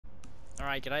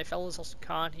Alright, g'day fellas, Austin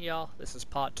Khan here. This is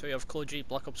part 2 of Call of Duty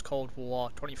Black Ops Cold War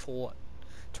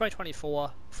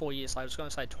 2024, 4 years later. I was going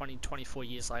to say 24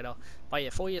 years later. But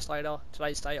yeah, 4 years later,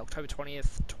 today's day, October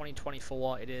 20th,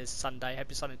 2024. It is Sunday.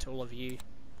 Happy Sunday to all of you.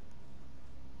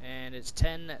 And it's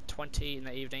 10:20 in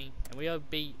the evening, and we'll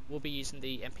be using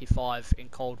the MP5 in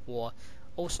Cold War.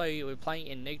 Also, we're playing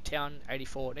in Nuketown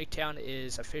 84. Nuketown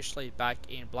is officially back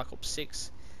in Black Ops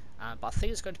 6. But I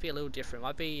think it's going to be a little different. It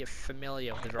might be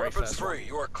familiar with the very Weapons first free. one.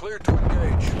 You are clear to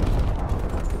engage.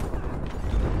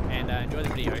 And enjoy the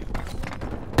video.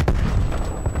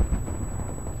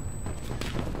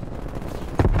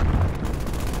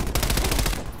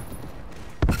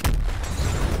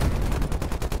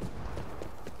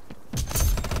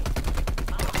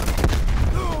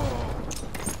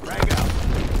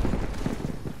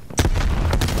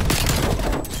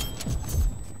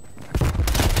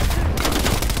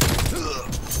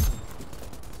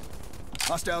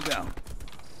 Hostile down.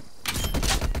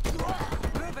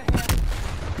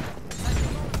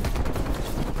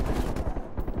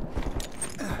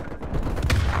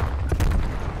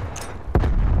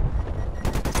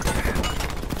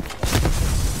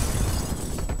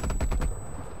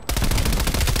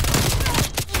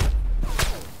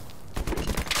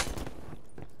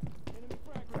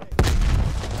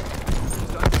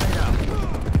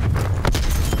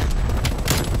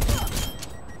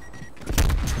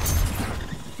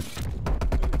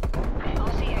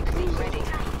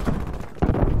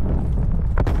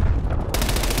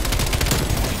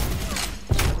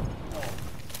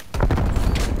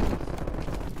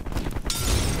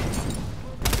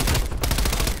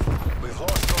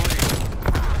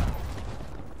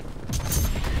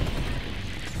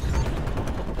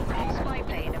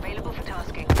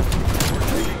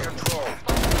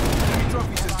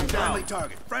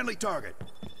 Friendly target.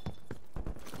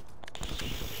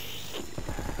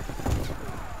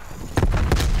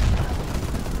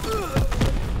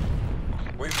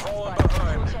 We've fallen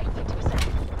behind.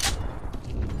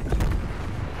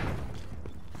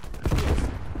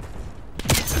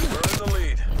 We're in the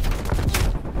lead.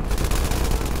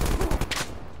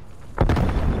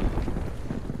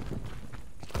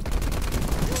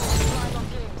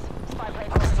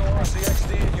 Hostile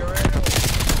RCXD in your area.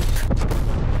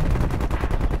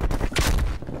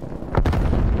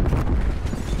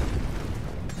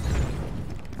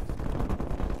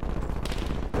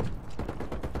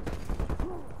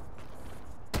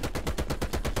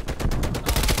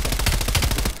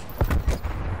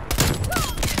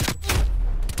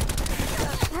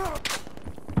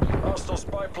 Hostile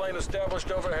spy plane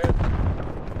established overhead.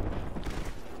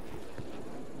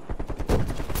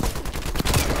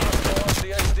 Hostile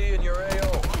RCXD in your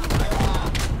AO.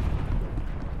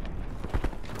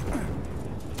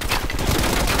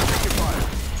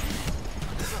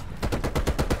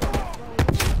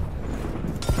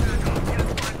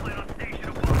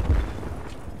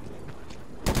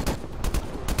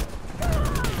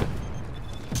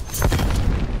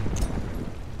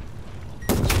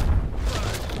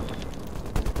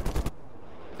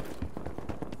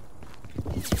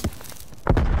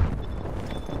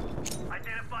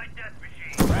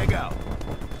 Frag out.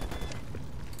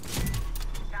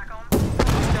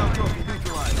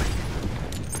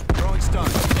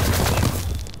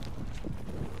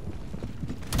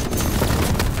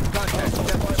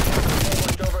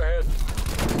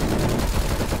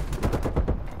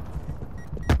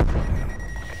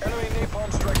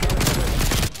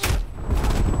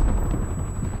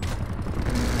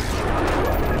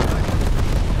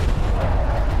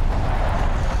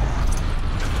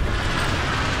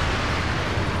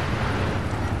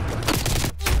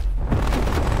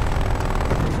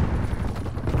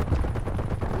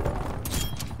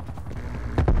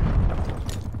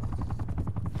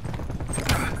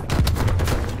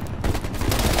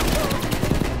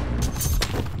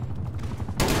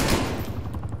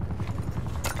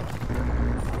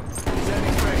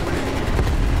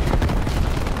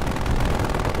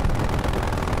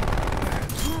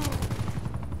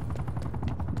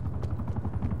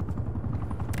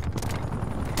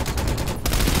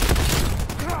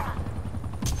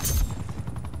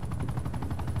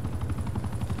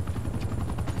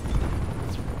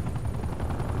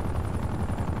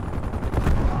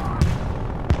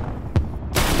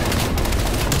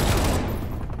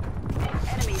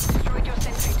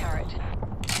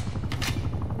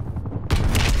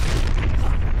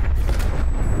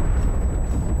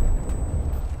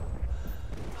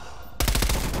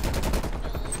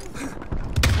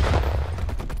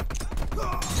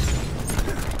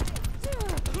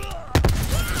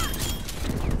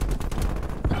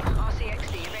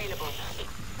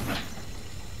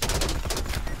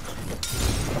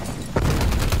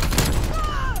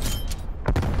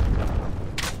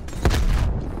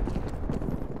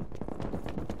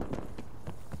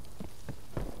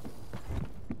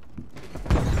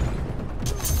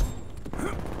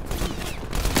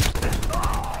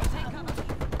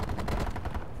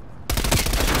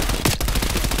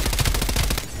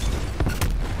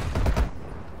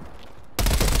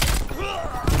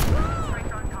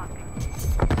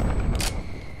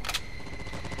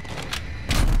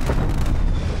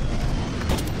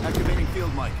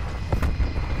 Mike.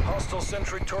 Hostile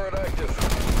sentry turret active.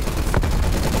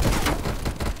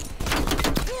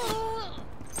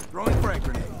 Throwing frag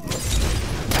grenade.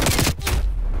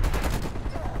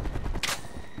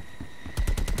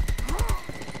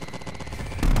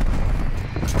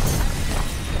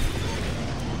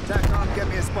 TACCOM, get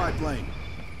me a spy plane.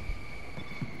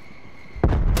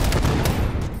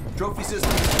 Trophy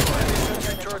system destroyed.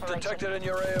 Sentry turret detected in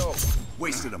your AO.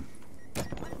 Wasted him.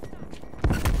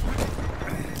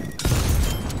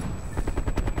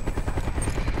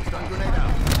 Stun grenade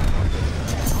out.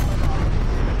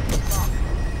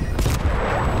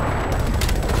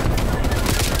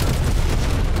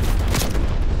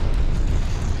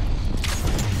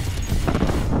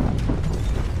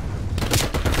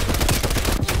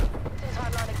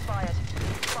 Timeline expired.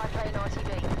 Spy plane RTB.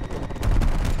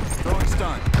 Throwing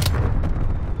stun.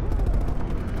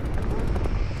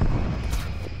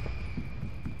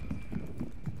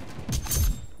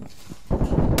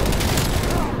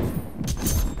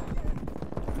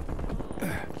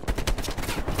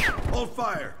 Hold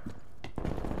fire.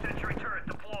 Sentry turret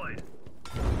deployed.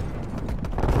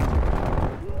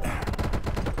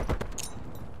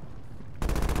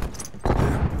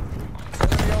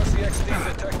 Enemy RCXD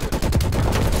detected.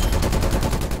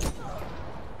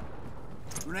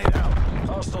 Grenade out.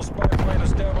 Hostile spy plane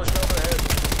established overhead.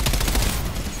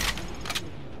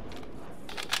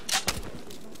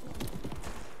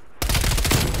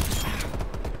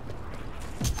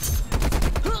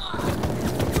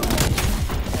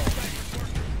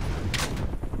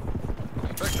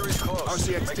 Victory's close.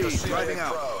 RCXD, Make the CIA driving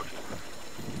out. proud.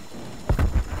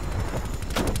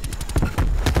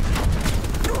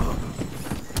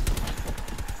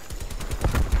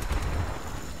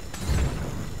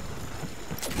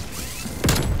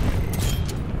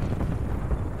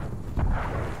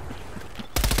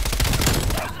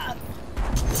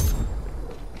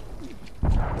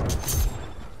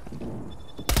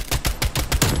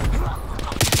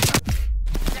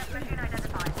 Mission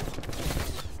identified.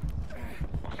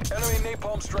 Enemy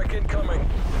napalm strike incoming.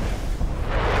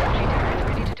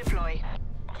 Ready to deploy.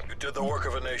 You did the work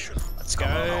of a nation. Let's Come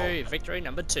on go. home. Victory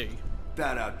number 2.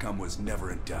 That outcome was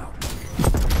never in doubt.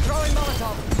 Throwing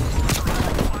Molotov.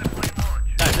 Spy plane launch.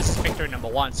 No, this is victory number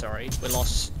 1, sorry. We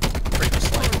lost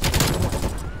previously.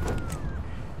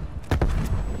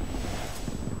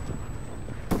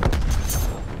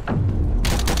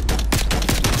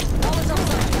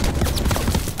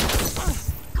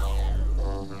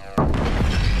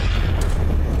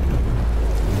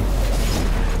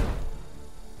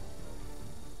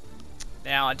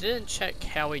 Now, I didn't check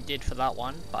how we did for that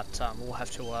one, but we'll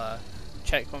have to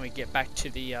check when we get back to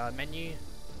the menu.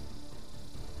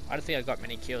 I don't think I got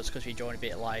many kills because we joined a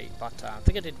bit late, but I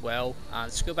think I did well.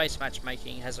 Skill-based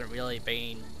matchmaking hasn't really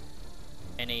been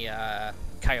any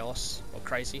chaos or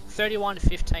crazy.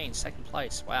 31-15, second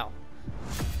place, wow.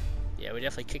 Yeah, we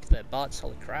definitely kicked their butts,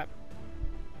 holy crap.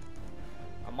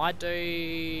 I might do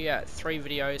 3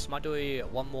 videos, might do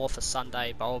 1 more for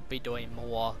Sunday, but I'll be doing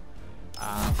more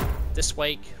this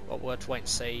week. We'll have to wait and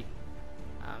see.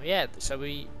 Yeah, so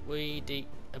we did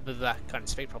can't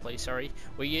speak properly, sorry.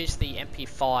 We used the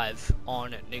MP5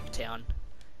 on Nuketown,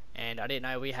 and I didn't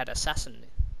know we had Assassin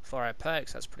for our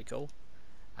perks. That's pretty cool.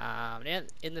 Yeah,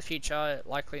 in the future,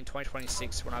 likely in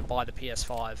 2026, when I buy the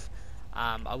PS5,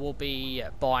 I will be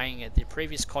buying the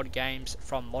previous COD games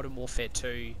from Modern Warfare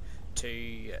 2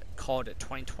 to COD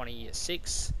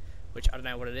 2026, which I don't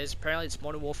know what it is. Apparently it's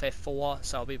Modern Warfare 4,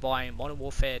 so I'll be buying Modern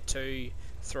Warfare 2,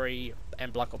 3,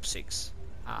 and Black Ops 6.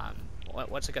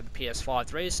 Once I get the PS5,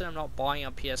 the reason I'm not buying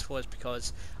on PS4 is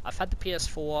because I've had the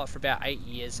PS4 for about 8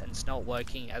 years and it's not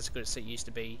working as good as it used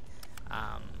to be.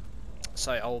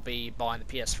 So I will be buying the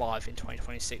PS5 in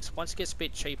 2026. Once it gets a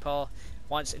bit cheaper,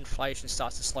 once inflation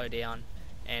starts to slow down,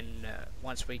 and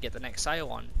once we get the next sale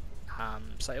on.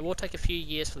 So it will take a few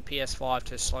years for the PS5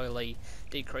 to slowly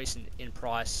decrease in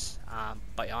price,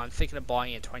 but I'm thinking of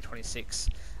buying it in 2026.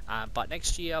 But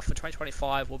next year, for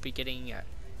 2025, we'll be getting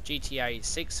GTA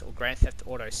 6 or Grand Theft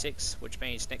Auto 6, which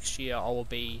means next year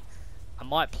I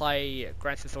might play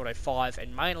Grand Theft Auto 5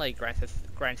 and mainly Grand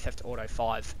Theft Auto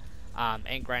 5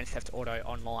 and Grand Theft Auto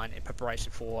Online in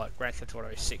preparation for Grand Theft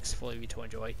Auto 6 for you to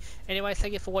enjoy. Anyway,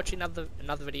 thank you for watching another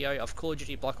video of Call of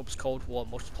Duty Black Ops Cold War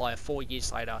multiplayer 4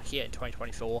 years later here in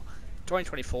 2024.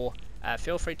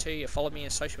 Feel free to follow me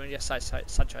on social media sites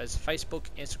such as Facebook,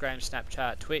 Instagram,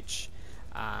 Snapchat, Twitch.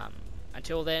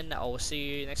 Until then, I will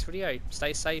see you next video.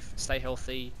 Stay safe, stay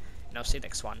healthy, and I'll see you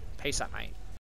next one. Peace out, mate.